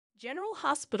General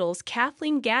Hospital's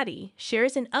Kathleen Gati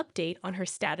shares an update on her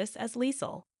status as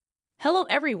Liesl. Hello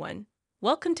everyone,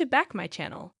 welcome to back my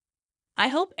channel. I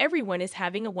hope everyone is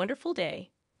having a wonderful day.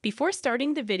 Before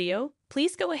starting the video,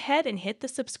 please go ahead and hit the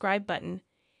subscribe button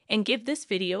and give this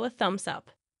video a thumbs up.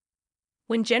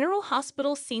 When General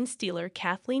Hospital scene stealer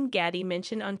Kathleen Gati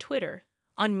mentioned on Twitter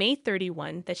on May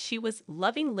 31 that she was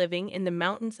loving living in the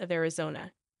mountains of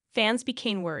Arizona, fans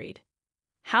became worried.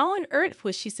 How on earth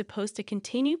was she supposed to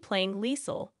continue playing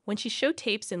Liesl when she showed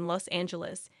tapes in Los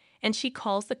Angeles and she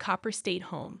calls the Copper State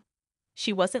home?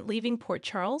 She wasn't leaving Port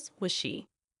Charles, was she?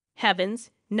 Heavens,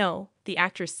 no, the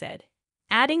actress said,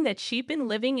 adding that she'd been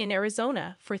living in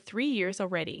Arizona for 3 years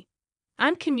already.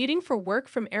 I'm commuting for work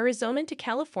from Arizona to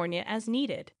California as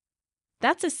needed.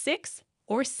 That's a 6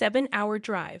 or 7 hour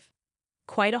drive.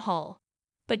 Quite a haul.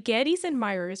 But Gati's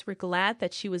admirers were glad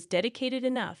that she was dedicated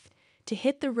enough to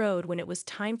hit the road when it was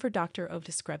time for Dr. O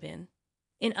to scrub in.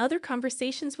 In other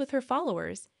conversations with her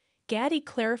followers, Gati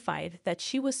clarified that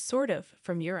she was sort of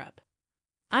from Europe.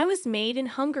 I was made in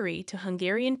Hungary to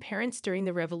Hungarian parents during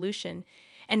the revolution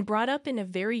and brought up in a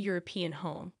very European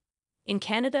home. In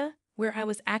Canada, where I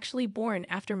was actually born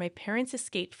after my parents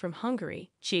escaped from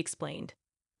Hungary, she explained.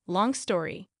 Long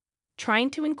story. Trying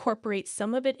to incorporate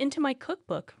some of it into my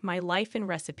cookbook, My Life and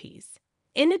Recipes.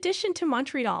 In addition to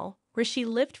Montreal, where she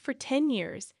lived for 10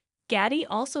 years, Gati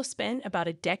also spent about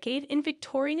a decade in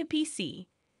Victoria, BC.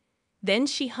 Then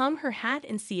she hung her hat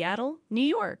in Seattle, New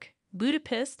York,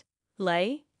 Budapest,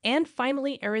 Leh, and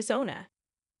finally Arizona.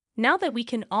 Now that we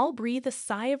can all breathe a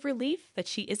sigh of relief that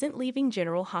she isn't leaving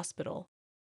General Hospital,